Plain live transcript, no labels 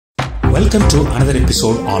Welcome to another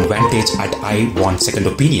episode on Vantage at I Want Second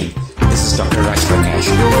Opinion. This is Dr. Raj Prakash.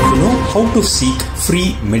 To know how to seek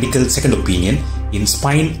free medical second opinion in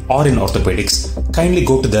spine or in orthopedics, kindly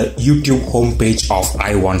go to the YouTube homepage of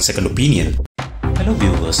I Want Second Opinion. Hello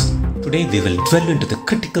viewers, today we will delve into the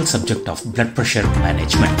critical subject of blood pressure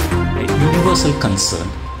management, a universal concern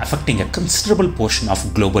affecting a considerable portion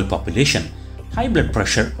of global population. High blood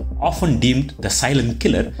pressure, often deemed the silent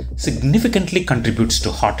killer, significantly contributes to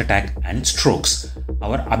heart attack and strokes.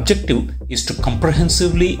 Our objective is to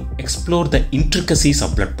comprehensively explore the intricacies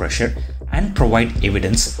of blood pressure and provide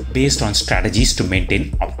evidence based on strategies to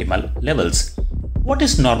maintain optimal levels. What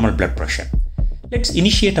is normal blood pressure? Let's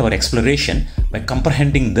initiate our exploration by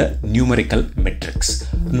comprehending the numerical metrics.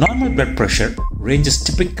 Normal blood pressure ranges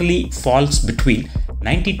typically falls between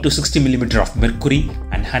 90 to 60 mm of mercury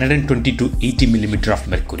and 120 to 80 mm of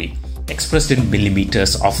mercury, expressed in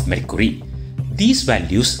millimeters of mercury. These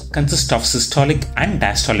values consist of systolic and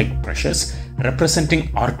diastolic pressures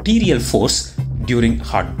representing arterial force during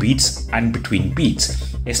heartbeats and between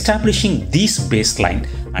beats. Establishing this baseline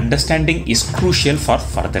understanding is crucial for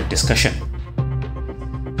further discussion.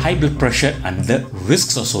 High blood pressure and the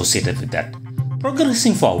risks associated with that.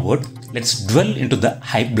 Progressing forward, let's dwell into the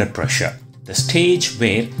high blood pressure, the stage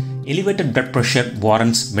where elevated blood pressure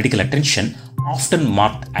warrants medical attention, often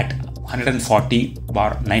marked at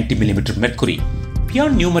 140/90 mm mercury.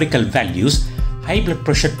 Beyond numerical values, high blood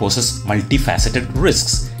pressure poses multifaceted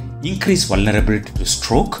risks: increased vulnerability to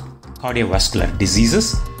stroke, cardiovascular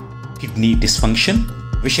diseases, kidney dysfunction,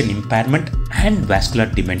 vision impairment, and vascular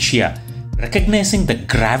dementia. Recognizing the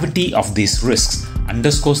gravity of these risks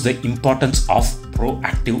underscores the importance of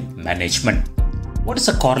proactive management. What is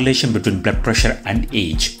the correlation between blood pressure and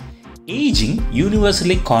age? Aging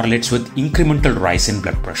universally correlates with incremental rise in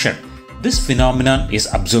blood pressure. This phenomenon is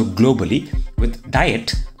observed globally, with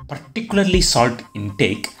diet, particularly salt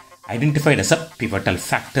intake, identified as a pivotal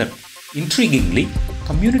factor. Intriguingly,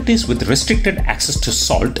 communities with restricted access to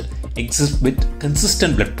salt exhibit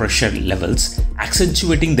consistent blood pressure levels,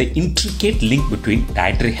 accentuating the intricate link between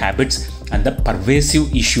dietary habits and the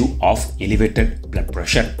pervasive issue of elevated blood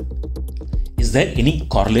pressure. Is there any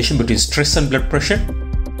correlation between stress and blood pressure?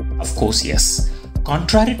 Of course, yes.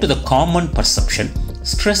 Contrary to the common perception,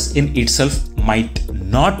 stress in itself might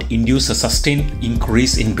not induce a sustained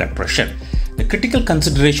increase in blood pressure. The critical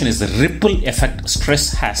consideration is the ripple effect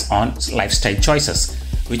stress has on lifestyle choices,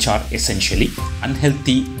 which are essentially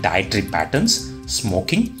unhealthy dietary patterns,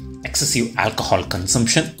 smoking, excessive alcohol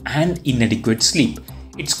consumption, and inadequate sleep.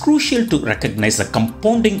 It's crucial to recognize the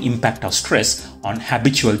compounding impact of stress on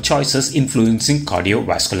habitual choices influencing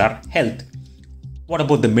cardiovascular health. What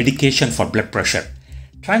about the medication for blood pressure?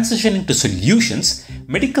 Transitioning to solutions,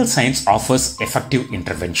 medical science offers effective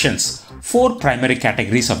interventions. 4 primary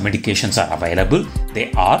categories of medications are available.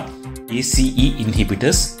 They are ACE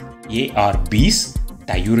inhibitors, ARBs,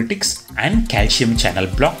 diuretics, and calcium channel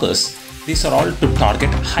blockers. These are all to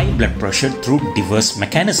target high blood pressure through diverse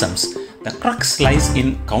mechanisms. The crux lies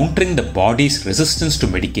in countering the body's resistance to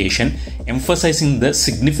medication, emphasizing the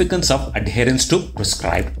significance of adherence to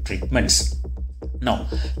prescribed treatments. Now,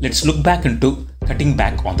 let's look back into cutting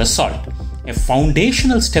back on the salt. A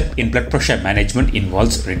foundational step in blood pressure management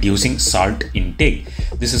involves reducing salt intake.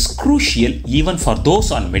 This is crucial even for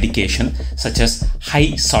those on medication, such as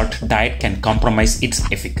high salt diet can compromise its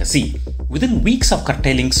efficacy. Within weeks of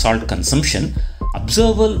curtailing salt consumption,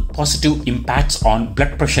 observable positive impacts on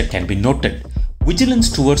blood pressure can be noted.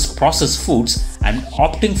 Vigilance towards processed foods and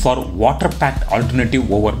opting for water-packed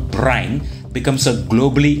alternative over brine becomes a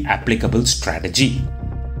globally applicable strategy.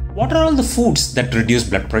 What are all the foods that reduce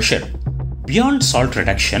blood pressure? Beyond salt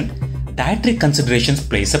reduction, dietary considerations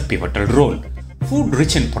plays a pivotal role. Food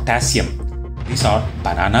rich in potassium. These are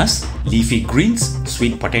bananas, leafy greens,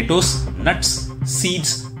 sweet potatoes, nuts,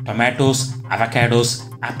 seeds, tomatoes, avocados,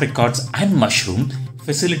 apricots, and mushroom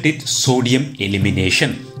facilitate sodium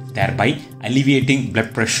elimination, thereby alleviating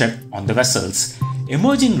blood pressure on the vessels.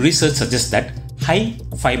 Emerging research suggests that high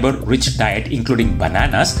fiber rich diet including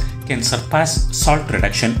bananas can surpass salt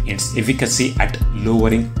reduction in its efficacy at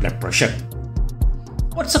lowering blood pressure.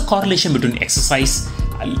 What's the correlation between exercise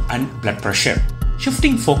and blood pressure?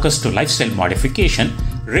 Shifting focus to lifestyle modification,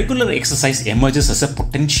 regular exercise emerges as a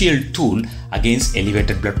potential tool against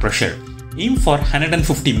elevated blood pressure. Aim for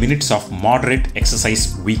 150 minutes of moderate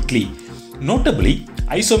exercise weekly. Notably,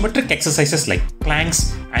 isometric exercises like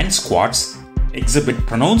planks and squats exhibit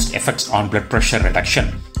pronounced effects on blood pressure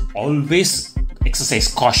reduction. Always exercise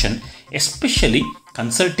caution, especially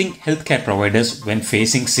consulting healthcare providers when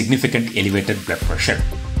facing significant elevated blood pressure.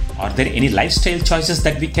 Are there any lifestyle choices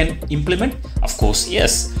that we can implement? Of course,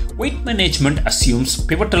 yes. Weight management assumes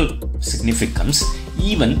pivotal significance,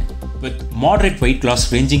 even with moderate weight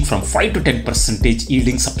loss ranging from 5 to 10%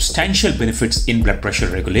 yielding substantial benefits in blood pressure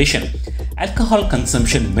regulation. Alcohol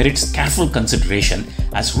consumption merits careful consideration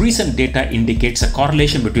as recent data indicates a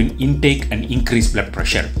correlation between intake and increased blood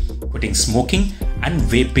pressure. Quitting smoking and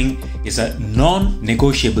vaping is a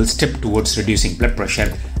non-negotiable step towards reducing blood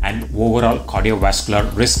pressure and overall cardiovascular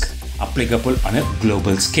risk applicable on a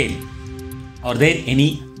global scale. Are there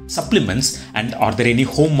any supplements and are there any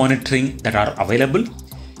home monitoring that are available?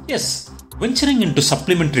 Yes, venturing into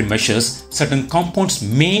supplementary measures, certain compounds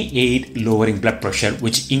may aid lowering blood pressure,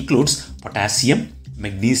 which includes potassium,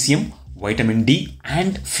 magnesium, vitamin D,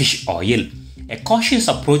 and fish oil. A cautious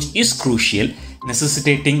approach is crucial,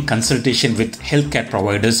 necessitating consultation with healthcare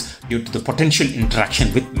providers due to the potential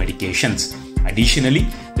interaction with medications. Additionally,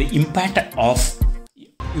 the impact of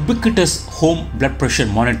ubiquitous home blood pressure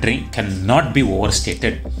monitoring cannot be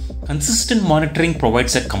overstated. Consistent monitoring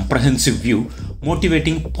provides a comprehensive view,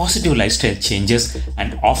 motivating positive lifestyle changes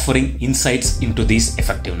and offering insights into these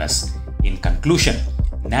effectiveness. In conclusion,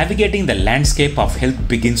 navigating the landscape of health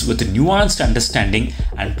begins with a nuanced understanding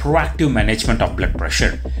and proactive management of blood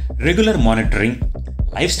pressure. Regular monitoring,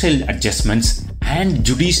 lifestyle adjustments, and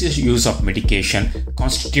judicious use of medication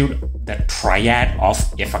constitute the triad of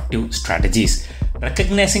effective strategies.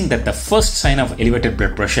 Recognizing that the first sign of elevated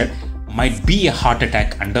blood pressure might be a heart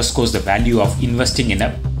attack underscores the value of investing in a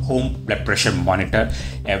home blood pressure monitor,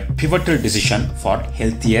 a pivotal decision for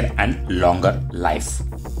healthier and longer life.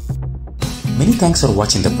 Many thanks for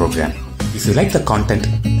watching the program. If you like the content,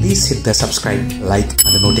 please hit the subscribe, like,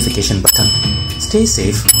 and the notification button. Stay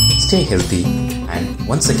safe, stay healthy, and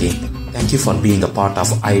once again, thank you for being a part of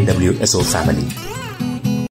IWSO family.